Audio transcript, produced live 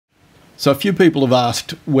So a few people have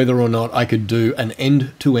asked whether or not I could do an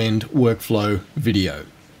end-to-end workflow video.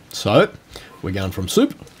 So we're going from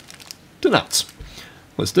soup to nuts.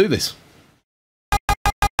 Let's do this.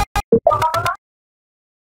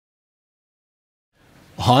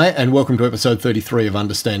 Hi, and welcome to episode 33 of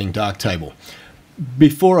Understanding Darktable.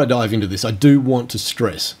 Before I dive into this, I do want to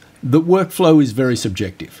stress that workflow is very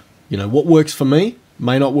subjective. You know, what works for me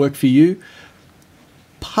may not work for you.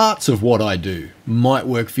 Parts of what I do might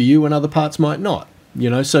work for you and other parts might not. You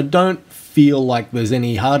know, so don't feel like there's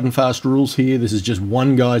any hard and fast rules here. This is just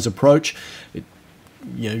one guy's approach.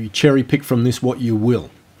 You cherry pick from this what you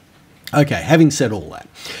will. Okay, having said all that,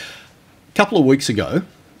 a couple of weeks ago,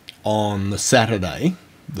 on the Saturday,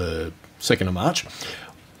 the 2nd of March,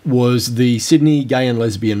 was the Sydney Gay and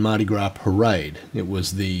Lesbian Mardi Gras Parade. It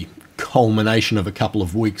was the culmination of a couple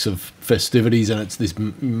of weeks of festivities, and it's this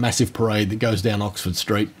massive parade that goes down Oxford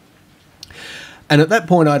Street. And at that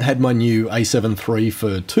point I'd had my new A7 III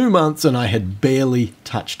for 2 months and I had barely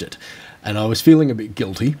touched it, and I was feeling a bit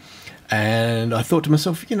guilty, and I thought to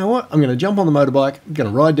myself, you know what, I'm going to jump on the motorbike, I'm going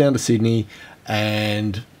to ride down to Sydney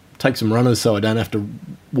and take some runners so I don't have to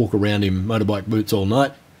walk around in motorbike boots all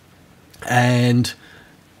night, and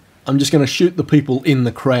I'm just going to shoot the people in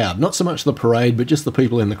the crowd. Not so much the parade, but just the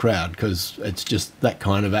people in the crowd, because it's just that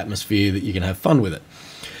kind of atmosphere that you can have fun with it.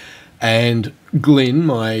 And Glyn,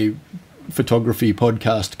 my photography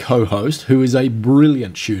podcast co-host, who is a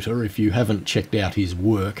brilliant shooter, if you haven't checked out his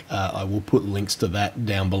work, I will put links to that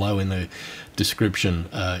down below in the description.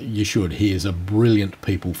 You should. He is a brilliant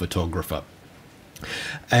people photographer.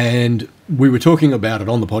 And we were talking about it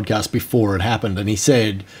on the podcast before it happened, and he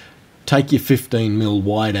said, take your 15mm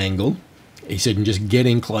wide angle, he said, and just get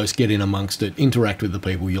in close, get in amongst it, interact with the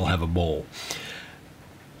people, you'll have a ball.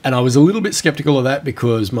 And I was a little bit skeptical of that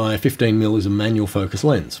because my 15mm is a manual focus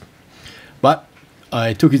lens. But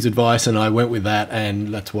I took his advice and I went with that,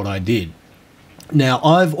 and that's what I did. Now,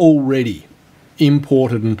 I've already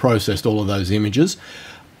imported and processed all of those images,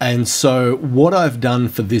 and so what I've done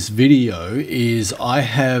for this video is I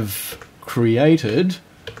have created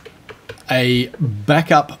a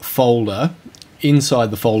backup folder inside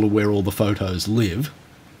the folder where all the photos live,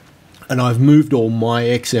 and I've moved all my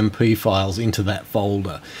XMP files into that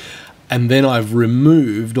folder, and then I've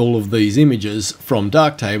removed all of these images from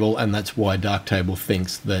Darktable, and that's why Darktable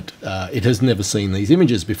thinks that it has never seen these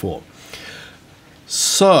images before.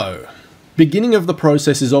 So, beginning of the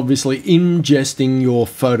process is obviously ingesting your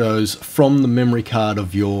photos from the memory card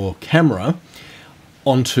of your camera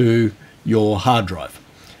onto your hard drive.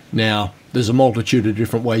 Now, there's a multitude of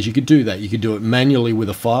different ways you could do that. You could do it manually with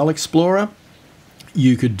a file explorer.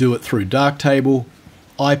 You could do it through Darktable.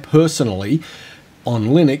 I personally, on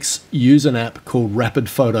Linux, use an app called Rapid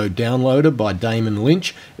Photo Downloader by Damon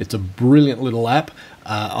Lynch. It's a brilliant little app.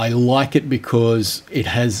 I like it because it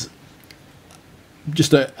has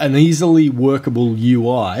just an easily workable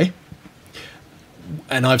UI.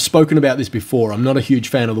 And I've spoken about this before. I'm not a huge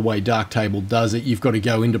fan of the way Darktable does it. You've got to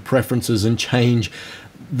go into preferences and change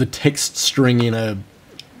the text string in a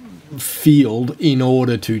field in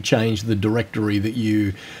order to change the directory that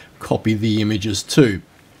you copy the images to.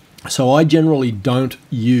 So I generally don't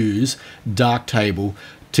use Darktable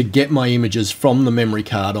to get my images from the memory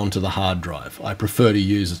card onto the hard drive. I prefer to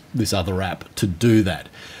use this other app to do that.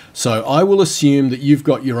 So I will assume that you've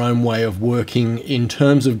got your own way of working in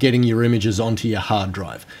terms of getting your images onto your hard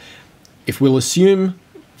drive. If we'll assume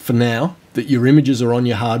for now that your images are on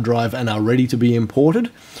your hard drive and are ready to be imported,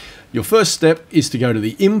 your first step is to go to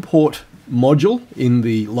the import module in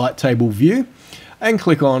the Lighttable view and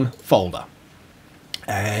click on folder.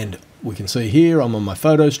 And we can see here I'm on my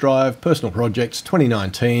photos drive, personal projects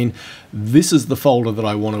 2019. This is the folder that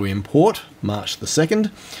I want to import, March the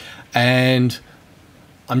 2nd. And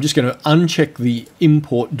I'm just going to uncheck the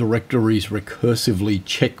import directories recursively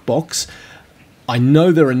checkbox. I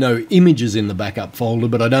know there are no images in the backup folder,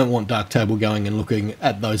 but I don't want Darktable going and looking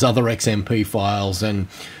at those other XMP files and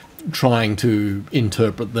trying to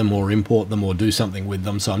interpret them or import them or do something with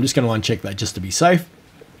them. So I'm just going to uncheck that just to be safe.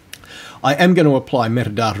 I am going to apply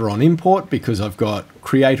metadata on import because I've got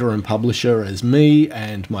creator and publisher as me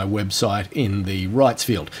and my website in the rights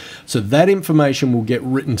field. So that information will get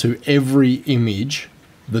written to every image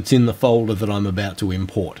that's in the folder that I'm about to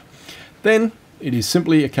import. Then it is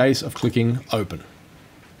simply a case of clicking open.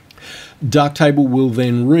 Darktable will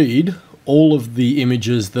then read all of the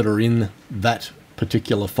images that are in that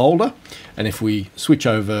particular folder, and if we switch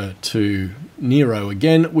over to Nero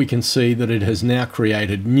again, we can see that it has now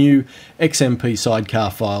created new XMP sidecar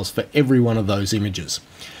files for every one of those images.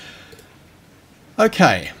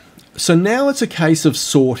 Okay, so now it's a case of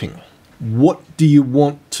sorting. what do you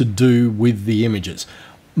want to do with the images?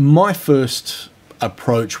 My first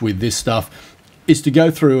approach with this stuff is to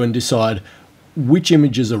go through and decide which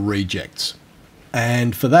images are rejects.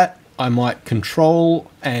 And for that, I might control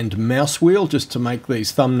and mouse wheel just to make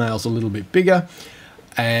these thumbnails a little bit bigger.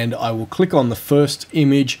 And I will click on the first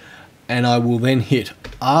image and I will then hit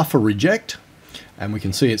R for reject. And we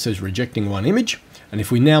can see it says rejecting one image. And if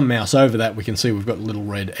we now mouse over that, we can see we've got a little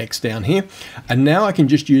red X down here. And now I can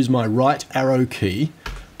just use my right arrow key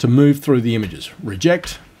to move through the images.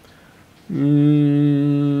 Reject.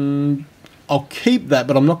 I'll keep that,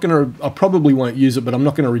 but I probably won't use it, but I'm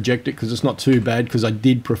not going to reject it because it's not too bad, because I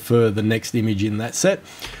did prefer the next image in that set.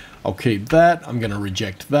 I'll keep that. I'm going to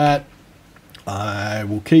reject that. I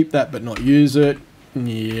will keep that, but not use it.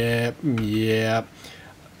 Yeah.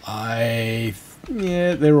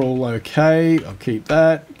 Yeah, they're all okay. I'll keep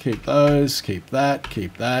that, keep those, keep that,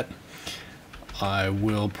 keep that. I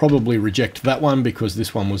will probably reject that one because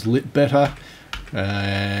this one was lit better.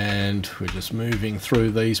 And we're just moving through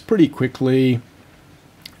these pretty quickly.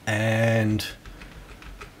 And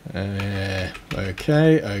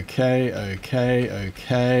okay.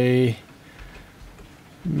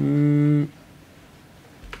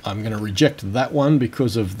 I'm going to reject that one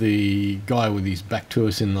because of the guy with his back to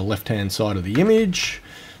us in the left-hand side of the image.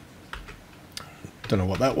 Don't know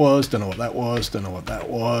what that was, don't know what that was, don't know what that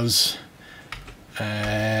was.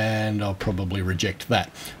 And I'll probably reject that.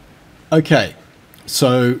 Okay,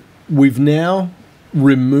 so we've now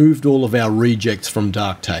removed all of our rejects from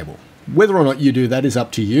Darktable. Whether or not you do that is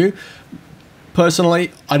up to you.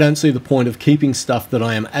 Personally, I don't see the point of keeping stuff that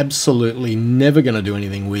I am absolutely never going to do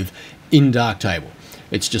anything with in Darktable.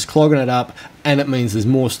 It's just clogging it up, and it means there's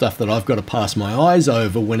more stuff that I've got to pass my eyes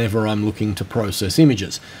over whenever I'm looking to process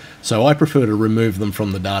images. So I prefer to remove them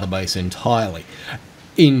from the database entirely.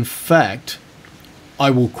 In fact, I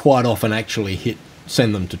will quite often actually hit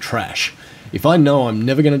send them to trash. If I know I'm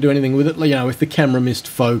never going to do anything with it, you know, if the camera missed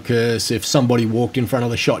focus, if somebody walked in front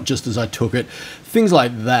of the shot just as I took it, things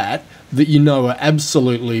like that, that you know are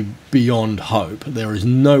absolutely beyond hope, there is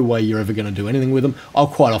no way you're ever going to do anything with them, I'll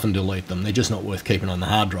quite often delete them. They're just not worth keeping on the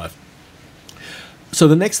hard drive. So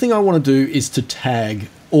the next thing I want to do is to tag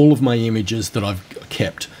all of my images that I've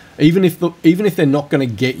kept. Even if they're not going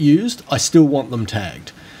to get used, I still want them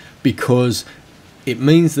tagged, because it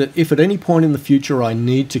means that if at any point in the future I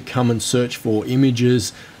need to come and search for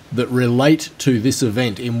images that relate to this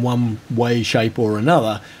event in one way, shape or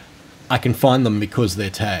another, I can find them because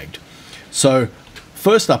they're tagged. So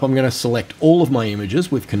first up, I'm going to select all of my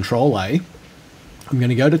images with Control A. I'm going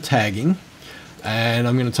to go to tagging and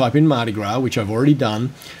I'm going to type in Mardi Gras, which I've already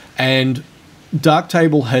done. And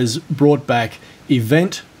Darktable has brought back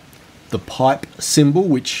event, the pipe symbol,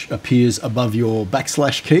 which appears above your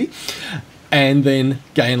backslash key, and then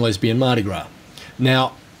gay and lesbian Mardi Gras.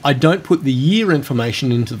 Now, I don't put the year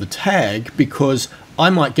information into the tag because I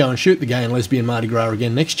might go and shoot the gay and lesbian Mardi Gras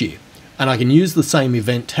again next year. And I can use the same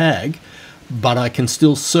event tag, but I can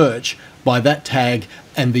still search by that tag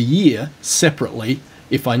and the year separately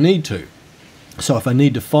if I need to. So if I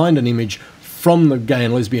need to find an image from the gay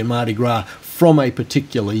and lesbian Mardi Gras from a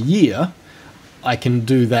particular year, I can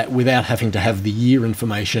do that without having to have the year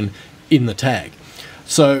information in the tag.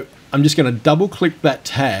 So I'm just going to double click that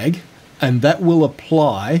tag, and that will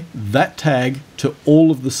apply that tag to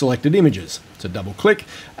all of the selected images. So double click,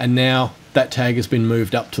 and now that tag has been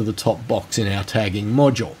moved up to the top box in our tagging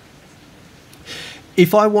module.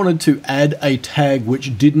 If I wanted to add a tag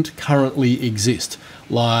which didn't currently exist,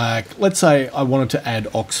 like let's say I wanted to add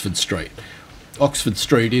Oxford Street. Oxford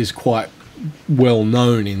Street is quite well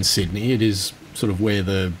known in Sydney. It is sort of where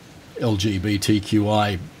the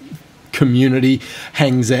LGBTQI community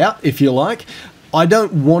hangs out, if you like. I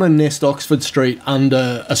don't want to nest Oxford Street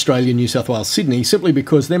under Australia, New South Wales, Sydney, simply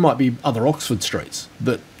because there might be other Oxford Streets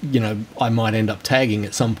that, you know, I might end up tagging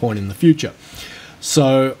at some point in the future.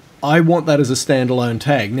 So I want that as a standalone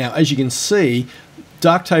tag. Now, as you can see,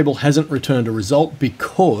 Darktable hasn't returned a result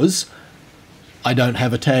because I don't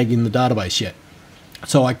have a tag in the database yet.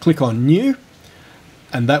 So I click on New,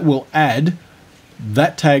 and that will add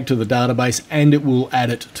that tag to the database, and it will add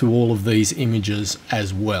it to all of these images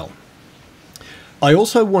as well. I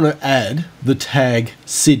also want to add the tag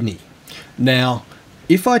Sydney. Now,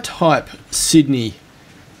 if I type Sydney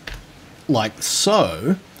like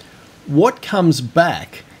so, what comes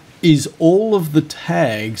back is all of the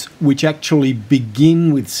tags which actually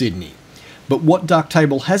begin with Sydney. But what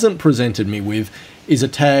Darktable hasn't presented me with is a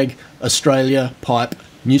tag Australia, pipe,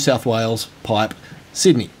 New South Wales, pipe,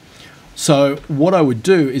 Sydney. So what I would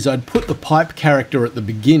do is I'd put the pipe character at the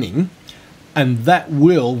beginning, and that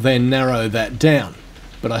will then narrow that down.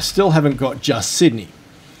 but I still haven't got just Sydney.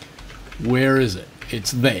 Where is it?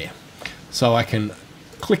 It's there. So I can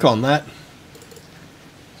click on that,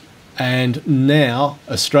 and now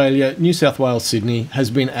Australia, New South Wales, Sydney has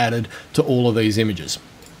been added to all of these images.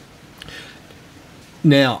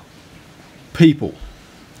 Now, people,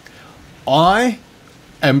 I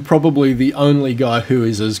am probably the only guy who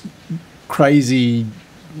is as crazy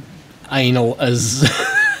anal as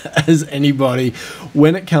as anybody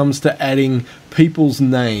when it comes to adding people's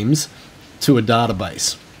names to a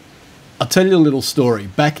database. I'll tell you a little story.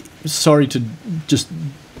 Sorry to just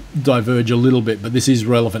diverge a little bit, but this is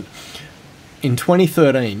relevant. In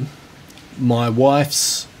 2013, my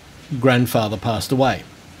wife's grandfather passed away.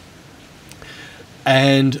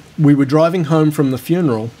 And we were driving home from the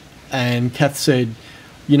funeral, and Kath said,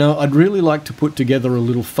 you know, I'd really like to put together a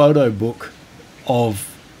little photo book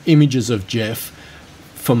of images of Jeff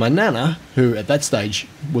for my nana, who at that stage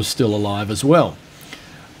was still alive as well.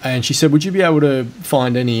 And she said, would you be able to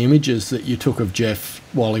find any images that you took of Jeff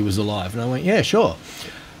while he was alive? And I went, yeah, sure.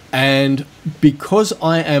 And because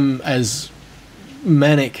I am as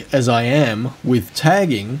manic as I am with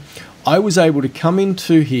tagging, I was able to come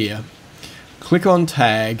into here, click on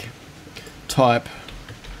tag, type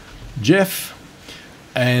Jeff,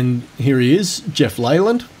 and here he is, Jeff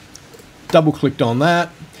Leyland. Double clicked on that,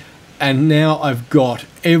 and now I've got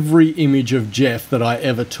every image of Jeff that I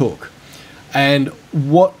ever took. And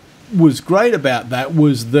what was great about that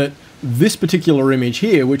was that this particular image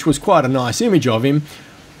here, which was quite a nice image of him,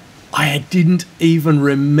 I didn't even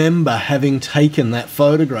remember having taken that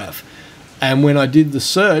photograph. And when I did the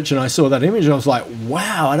search and I saw that image, I was like,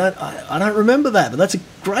 wow, I don't remember that, but that's a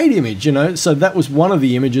great image, you know. So that was one of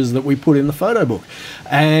the images that we put in the photo book.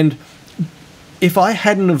 And if I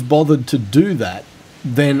hadn't have bothered to do that,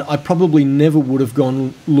 then I probably never would have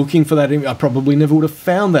gone looking for that image. I probably never would have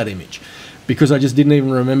found that image because I just didn't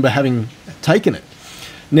even remember having taken it.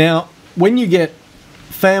 Now, when you get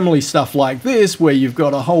family stuff like this, where you've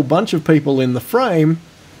got a whole bunch of people in the frame,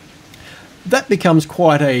 that becomes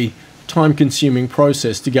quite a time-consuming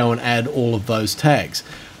process to go and add all of those tags.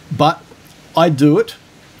 But I do it,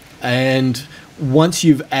 and once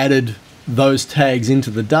you've added those tags into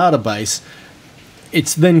the database,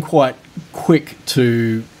 it's then quite quick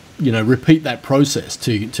to, you know, repeat that process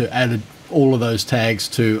to add all of those tags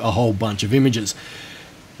to a whole bunch of images.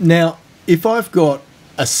 Now, if I've got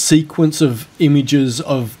a sequence of images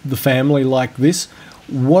of the family like this,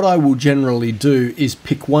 what I will generally do is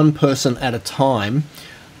pick one person at a time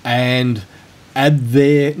and add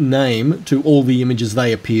their name to all the images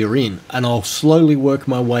they appear in. And I'll slowly work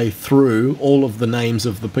my way through all of the names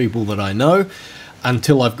of the people that I know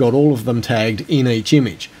until I've got all of them tagged in each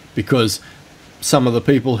image, because some of the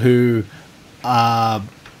people who are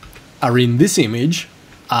in this image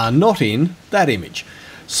are not in that image.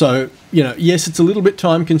 So, you know, yes, it's a little bit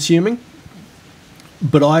time consuming,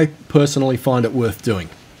 but I personally find it worth doing.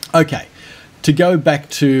 Okay, to go back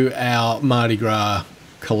to our Mardi Gras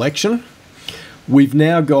collection, we've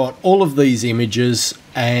now got all of these images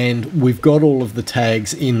and we've got all of the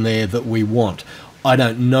tags in there that we want. I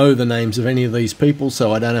don't know the names of any of these people,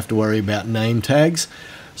 so I don't have to worry about name tags.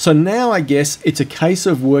 So now I guess it's a case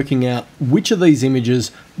of working out which of these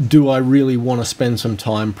images do I really want to spend some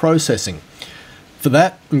time processing. For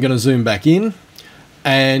that, I'm going to zoom back in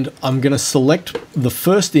and I'm going to select the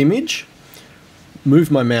first image,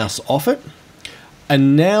 move my mouse off it,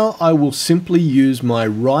 and now I will simply use my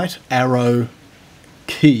right arrow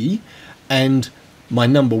key and my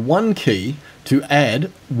number 1 key to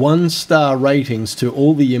add 1-star ratings to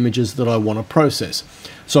all the images that I want to process.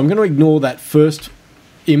 So I'm going to ignore that first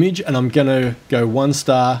image and I'm going to go 1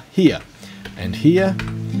 star here, and here,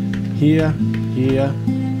 here, here,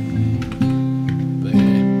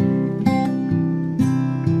 there.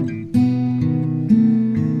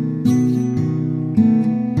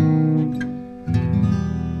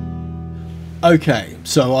 Okay,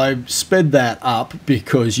 so I sped that up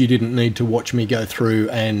because you didn't need to watch me go through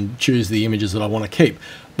and choose the images that I want to keep.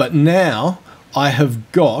 But now I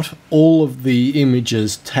have got all of the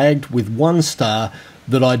images tagged with 1 star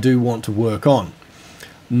that I do want to work on.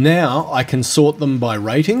 Now I can sort them by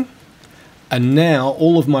rating, and now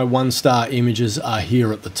all of my 1-star images are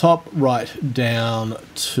here at the top, right down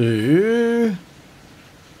to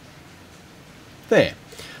there.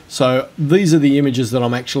 So these are the images that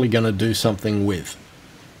I'm actually going to do something with.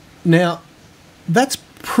 Now, that's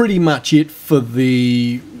pretty much it for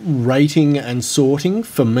the rating and sorting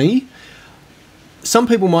for me. Some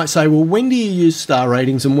people might say, well, when do you use star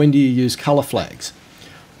ratings and when do you use color flags?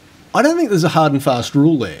 I don't think there's a hard and fast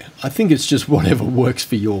rule there. I think it's just whatever works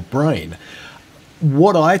for your brain.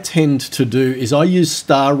 what I tend to do is I use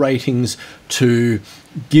star ratings to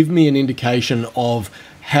give me an indication of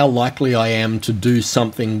how likely I am to do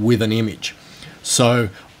something with an image. So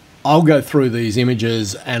I'll go through these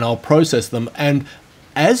images and I'll process them, and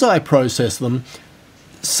as I process them,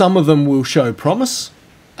 some of them will show promise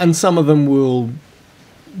and some of them will,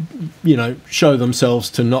 you know, show themselves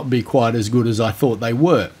to not be quite as good as I thought they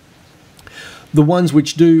were. The ones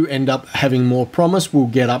which do end up having more promise will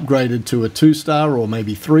get upgraded to a 2-star or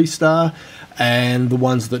maybe 3-star, and the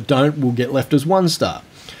ones that don't will get left as 1-star.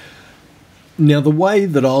 Now, the way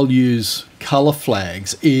that I'll use color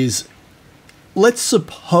flags is, let's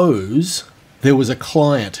suppose there was a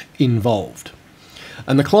client involved,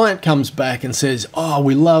 and the client comes back and says, oh,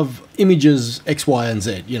 we love images X, Y, and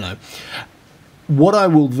Z, you know. What I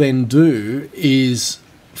will then do is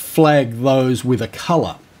flag those with a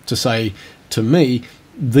color to say, to me,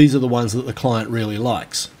 these are the ones that the client really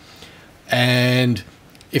likes. And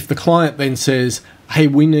if the client then says, hey,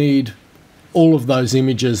 we need all of those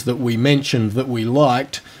images that we mentioned that we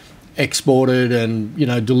liked exported and, you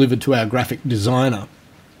know, delivered to our graphic designer,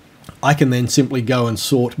 I can then simply go and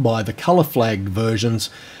sort by the color flagged versions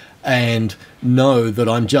and know that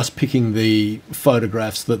I'm just picking the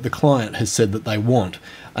photographs that the client has said that they want,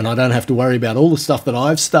 and I don't have to worry about all the stuff that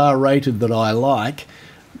I've star rated that I like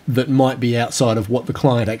that might be outside of what the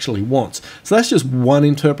client actually wants. So that's just one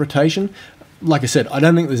interpretation. Like I said, I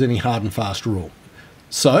don't think there's any hard and fast rule.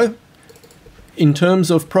 So in terms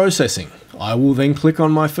of processing, I will then click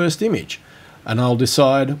on my first image and I'll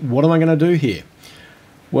decide, what am I going to do here?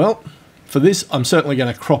 Well, for this, I'm certainly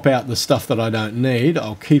going to crop out the stuff that I don't need.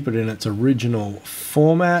 I'll keep it in its original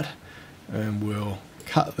format, and we'll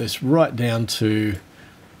cut this right down to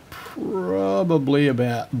probably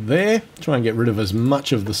about there. Try and get rid of as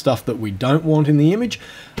much of the stuff that we don't want in the image,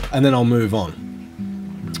 and then I'll move on.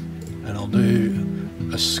 And I'll do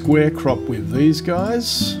a square crop with these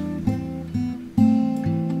guys.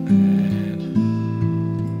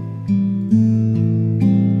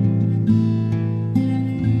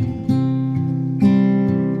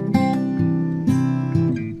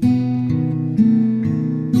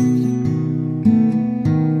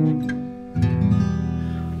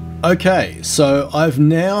 Okay, so I've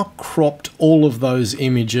now cropped all of those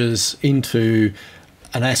images into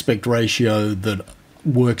an aspect ratio that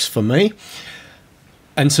works for me.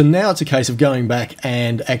 And so now it's a case of going back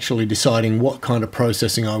and actually deciding what kind of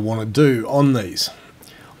processing I want to do on these.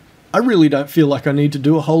 I really don't feel like I need to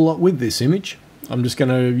do a whole lot with this image. I'm just going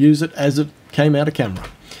to use it as it came out of camera.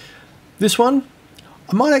 This one,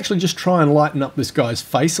 I might actually just try and lighten up this guy's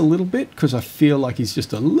face a little bit because I feel like he's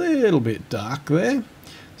just a little bit dark there.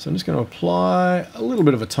 So I'm just going to apply a little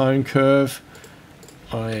bit of a tone curve.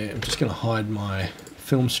 I am just going to hide my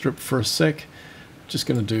film strip for a sec. Just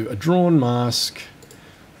going to do a drawn mask,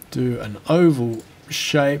 do an oval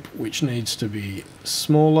shape which needs to be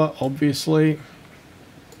smaller, obviously.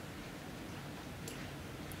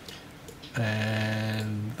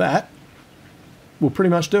 And that will pretty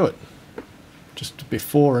much do it. Just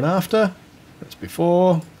before and after. That's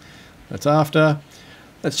before, that's after.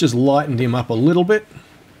 That's just lightened him up a little bit.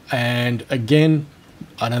 And again,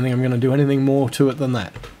 I don't think I'm going to do anything more to it than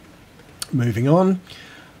that. Moving on.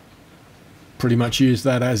 Pretty much use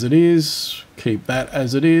that as it is. Keep that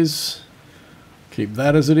as it is. Keep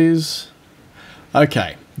that as it is.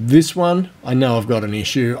 Okay, this one, I know I've got an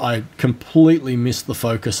issue. I completely missed the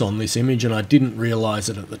focus on this image and I didn't realize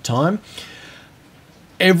it at the time.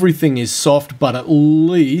 Everything is soft, but at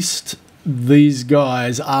least these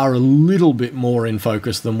guys are a little bit more in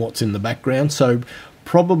focus than what's in the background. So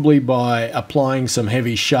probably by applying some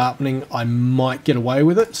heavy sharpening, I might get away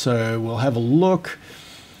with it. So we'll have a look.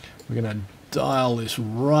 We're going to dial this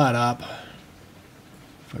right up.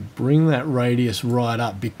 If I bring that radius right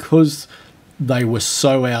up, because they were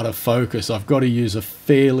so out of focus, I've got to use a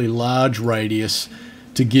fairly large radius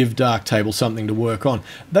to give Darktable something to work on.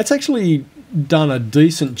 That's actually done a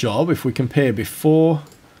decent job if we compare before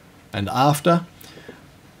and after.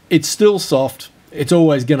 It's still soft. It's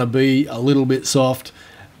always going to be a little bit soft,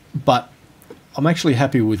 but I'm actually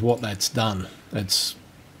happy with what that's done. It's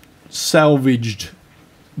salvaged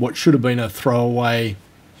what should have been a throwaway.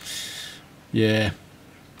 Yeah,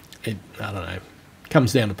 I don't know.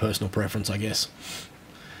 Comes down to personal preference, I guess.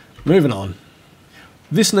 Moving on.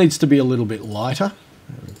 This needs to be a little bit lighter.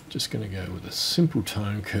 I'm just going to go with a simple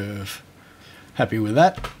tone curve. Happy with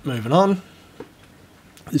that. Moving on.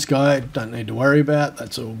 This guy, don't need to worry about.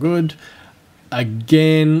 That's all good.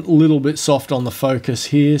 Again, a little bit soft on the focus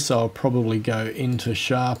here, so I'll probably go into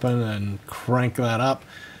sharpen and crank that up.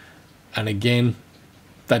 And again,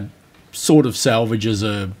 that sort of salvages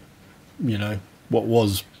a, you know, what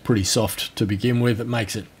was pretty soft to begin with. It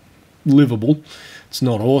makes it livable. It's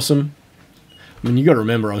not awesome. I mean, you got to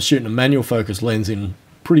remember I was shooting a manual focus lens in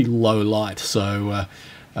pretty low light, so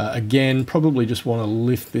again, probably just want to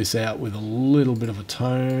lift this out with a little bit of a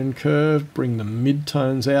tone curve, bring the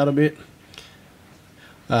mid-tones out a bit.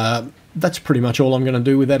 That's pretty much all I'm going to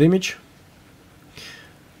do with that image.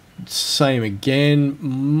 Same again,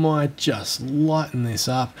 might just lighten this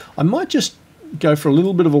up. I might just go for a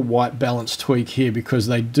little bit of a white balance tweak here because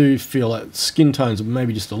they do feel like skin tones are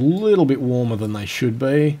maybe just a little bit warmer than they should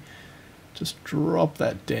be. Just drop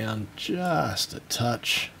that down just a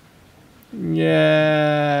touch.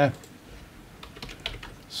 Yeah.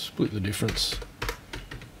 Split the difference.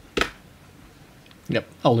 Yep,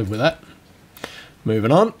 I'll live with that.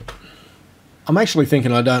 Moving on. I'm actually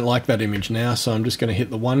thinking I don't like that image now, so I'm just going to hit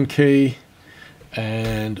the 1 key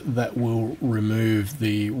and that will remove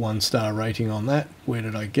the 1-star rating on that. Where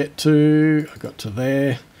did I get to? I got to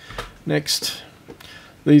there. Next.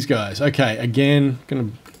 These guys. Okay, again,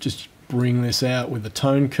 going to just bring this out with the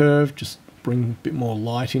tone curve, just bring a bit more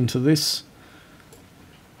light into this.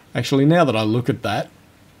 Actually, now that I look at that,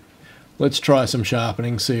 let's try some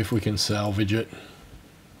sharpening, see if we can salvage it.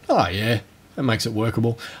 Oh yeah, that makes it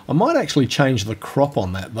workable. I might actually change the crop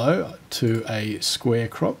on that though to a square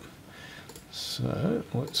crop. So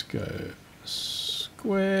let's go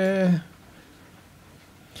square.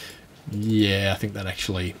 Yeah, I think that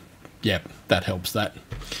actually, yeah, that helps that.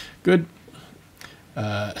 Good.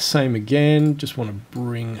 Same again, just want to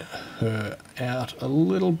bring her out a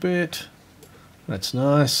little bit. That's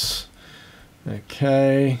nice.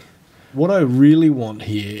 Okay. What I really want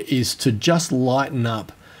here is to just lighten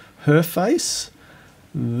up her face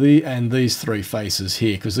and these 3 faces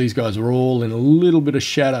here, because these guys are all in a little bit of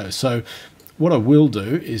shadow. So what I will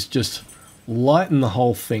do is just lighten the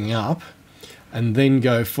whole thing up and then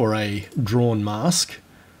go for a drawn mask.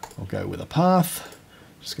 I'll go with a path.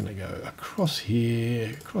 Just going to go across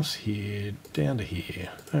here, down to here,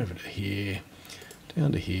 over to here,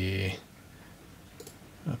 down to here,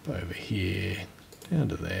 up over here, down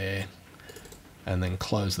to there, and then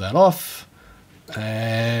close that off.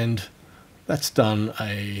 And that's done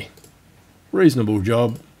a reasonable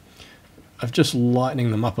job of just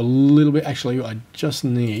lightening them up a little bit. Actually, I just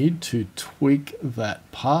need to tweak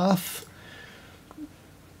that path.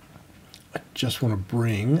 I just want to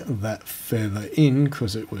bring that feather in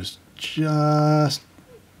because it was just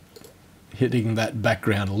hitting that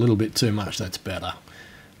background a little bit too much. That's better.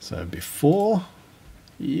 So before,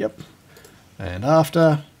 yep, and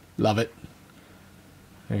after, love it.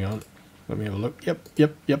 Hang on, let me have a look.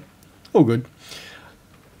 Yep, all good.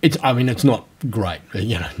 I mean, it's not great.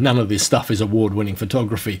 You know, none of this stuff is award-winning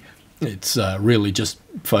photography. It's really just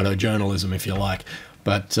photojournalism, if you like.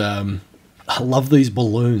 But I love these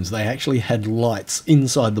balloons. They actually had lights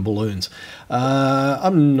inside the balloons.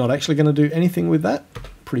 I'm not actually going to do anything with that.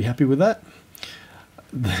 Pretty happy with that.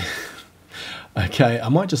 Okay, I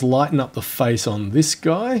might just lighten up the face on this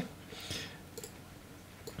guy.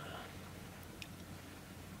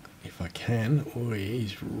 If I can. Oi,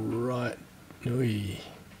 he's right. Oi.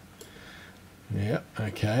 Yep,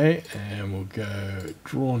 okay. And we'll go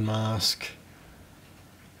drawn mask.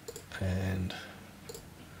 And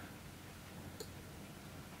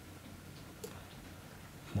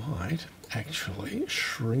might actually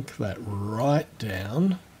shrink that right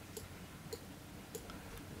down.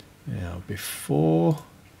 Now before,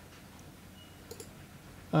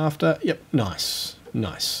 after, yep, nice.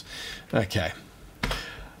 Okay,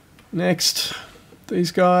 next,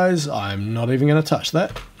 these guys, I'm not even going to touch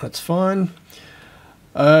that, that's fine.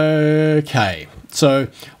 Okay, so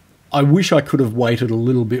I wish I could have waited a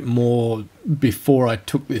little bit more before I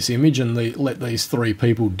took this image and let these 3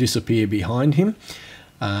 people disappear behind him.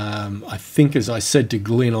 I think, as I said to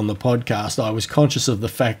Glenn on the podcast, I was conscious of the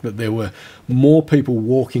fact that there were more people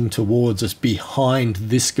walking towards us behind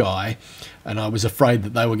this guy, and I was afraid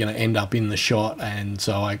that they were going to end up in the shot, and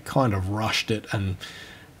so I kind of rushed it. And,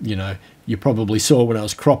 you know, you probably saw when I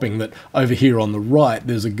was cropping that over here on the right,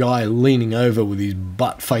 there's a guy leaning over with his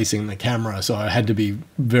butt facing the camera, so I had to be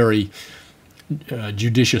very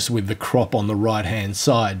judicious with the crop on the right-hand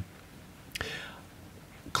side.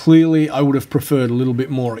 Clearly, I would have preferred a little bit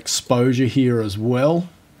more exposure here as well,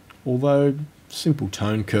 although simple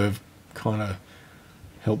tone curve kind of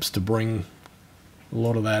helps to bring a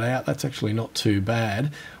lot of that out. That's actually not too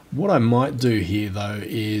bad. What I might do here, though,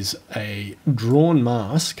 is a drawn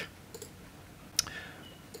mask,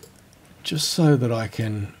 just so that I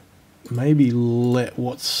can maybe let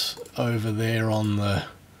what's over there on the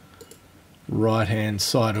right-hand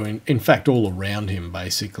side, or in fact all around him,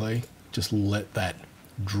 basically, just let that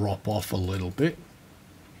drop off a little bit.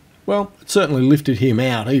 Well, it certainly lifted him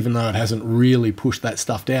out, even though it hasn't really pushed that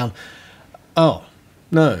stuff down. Oh,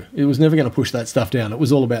 no, it was never going to push that stuff down. It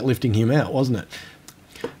was all about lifting him out, wasn't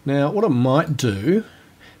it? Now, what I might do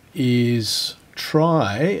is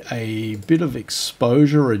try a bit of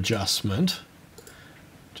exposure adjustment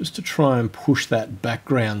just to try and push that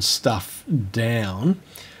background stuff down.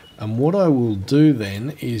 And what I will do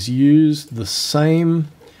then is use the same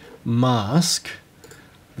mask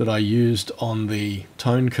that I used on the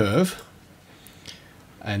tone curve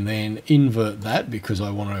and then invert that because I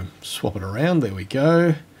want to swap it around. There we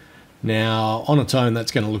go. Now on a tone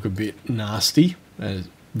that's going to look a bit nasty. It's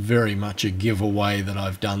very much a giveaway that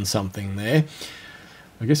I've done something there.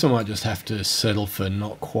 I guess I might just have to settle for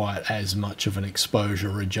not quite as much of an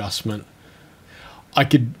exposure adjustment. I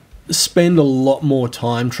could spend a lot more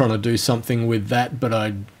time trying to do something with that, but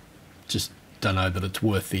I just don't know that it's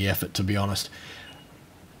worth the effort, to be honest.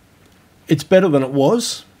 It's better than it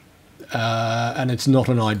was, and it's not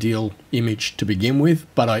an ideal image to begin with,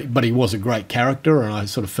 but he was a great character, and I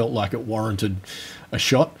sort of felt like it warranted a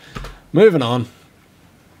shot. Moving on.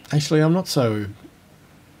 Actually, I'm not so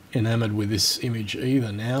enamored with this image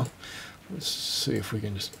either now. Let's see if we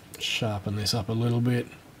can just sharpen this up a little bit.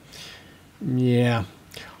 Yeah,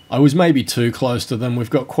 I was maybe too close to them. We've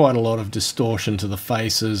got quite a lot of distortion to the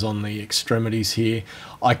faces on the extremities here.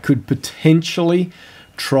 I could potentially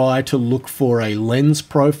try to look for a lens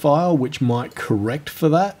profile which might correct for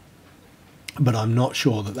that, but I'm not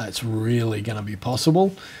sure that that's really going to be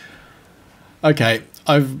possible. Okay,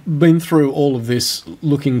 I've been through all of this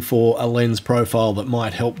looking for a lens profile that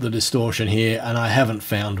might help the distortion here, and I haven't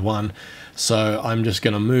found one, so I'm just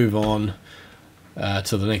going to move on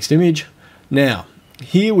to the next image. Now,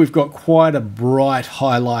 here we've got quite a bright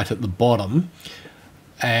highlight at the bottom,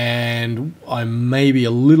 and I'm maybe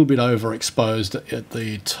a little bit overexposed at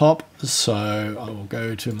the top, so I will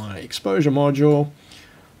go to my exposure module,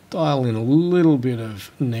 dial in a little bit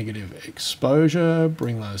of negative exposure,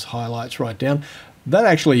 bring those highlights right down. That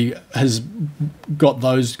actually has got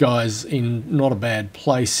those guys in not a bad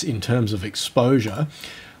place in terms of exposure.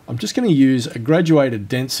 I'm just going to use a graduated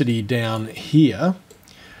density down here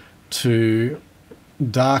to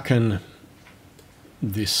darken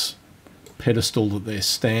this pedestal that they're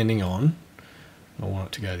standing on. I want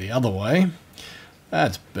it to go the other way.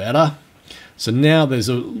 That's better. So now there's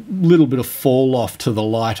a little bit of fall off to the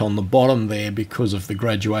light on the bottom there because of the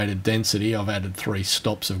graduated density. I've added 3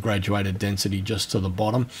 stops of graduated density just to the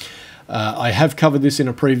bottom. I have covered this in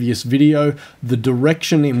a previous video. The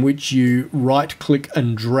direction in which you right click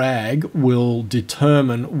and drag will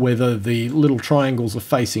determine whether the little triangles are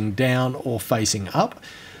facing down or facing up.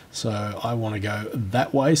 So I want to go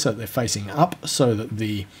that way so they're facing up so that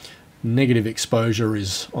the negative exposure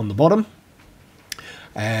is on the bottom.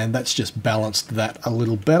 And that's just balanced that a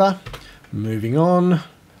little better. Moving on.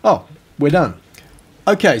 Oh, we're done.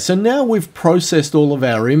 Okay, so now we've processed all of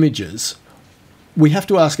our images. We have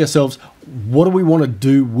to ask ourselves, what do we want to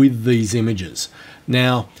do with these images?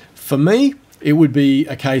 Now, for me, it would be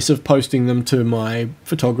a case of posting them to my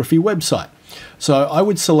photography website. So I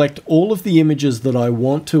would select all of the images that I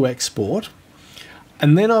want to export,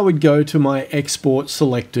 and then I would go to my export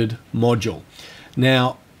selected module.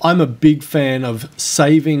 Now, I'm a big fan of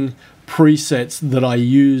saving presets that I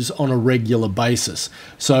use on a regular basis.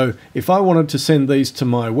 So if I wanted to send these to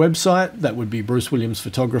my website, that would be Bruce Williams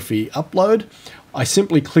Photography Upload. I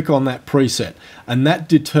simply click on that preset, and that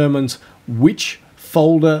determines which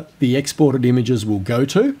folder the exported images will go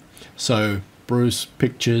to. So Bruce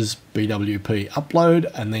Pictures BWP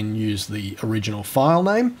Upload, and then use the original file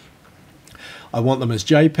name. I want them as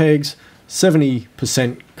JPEGs,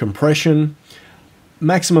 70% compression,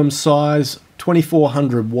 maximum size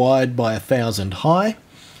 2400 wide by 1000 high,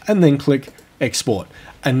 and then click export.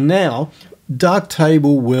 And now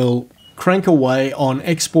Darktable will crank away on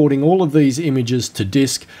exporting all of these images to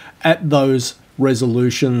disk at those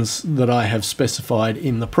resolutions that I have specified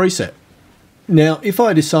in the preset. Now, if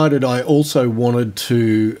I decided I also wanted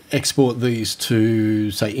to export these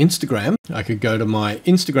to, say, Instagram, I could go to my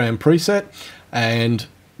Instagram preset, and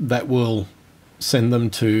that will send them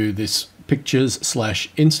to this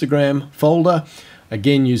pictures/Instagram folder,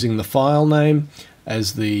 again using the file name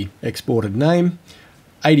as the exported name,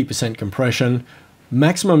 80% compression,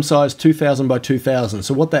 maximum size 2000 by 2000.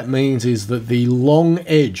 So what that means is that the long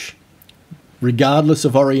edge, regardless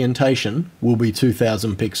of orientation, will be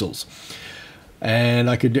 2000 pixels. And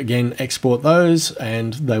I could again export those,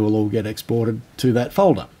 and they will all get exported to that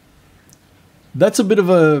folder. That's a bit of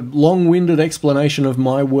a long-winded explanation of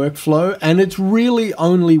my workflow, and it's really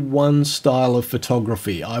only one style of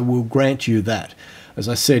photography. I will grant you that. As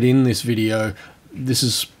I said in this video, this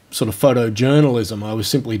is sort of photojournalism. I was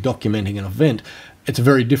simply documenting an event. It's a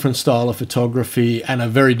very different style of photography and a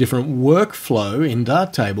very different workflow in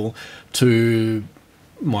Darktable to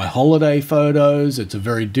my holiday photos. It's a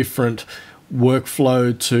very different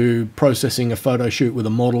workflow to processing a photo shoot with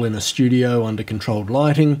a model in a studio under controlled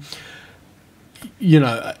lighting. You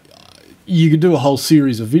know, you could do a whole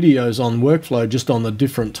series of videos on workflow just on the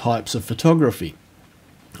different types of photography.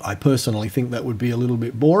 I personally think that would be a little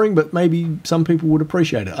bit boring, but maybe some people would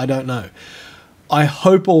appreciate it. I don't know. I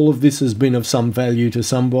hope all of this has been of some value to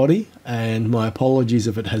somebody, and my apologies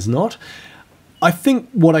if it has not. I think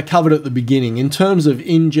what I covered at the beginning, in terms of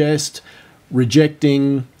ingest,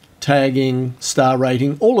 rejecting, tagging, star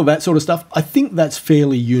rating, all of that sort of stuff, I think that's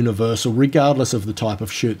fairly universal, regardless of the type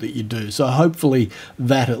of shoot that you do. So hopefully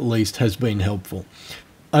that at least has been helpful.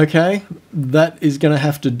 Okay, that is going to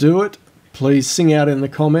have to do it. Please sing out in the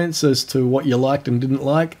comments as to what you liked and didn't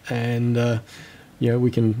like, and yeah,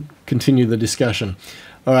 we can continue the discussion.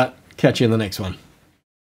 All right, catch you in the next one.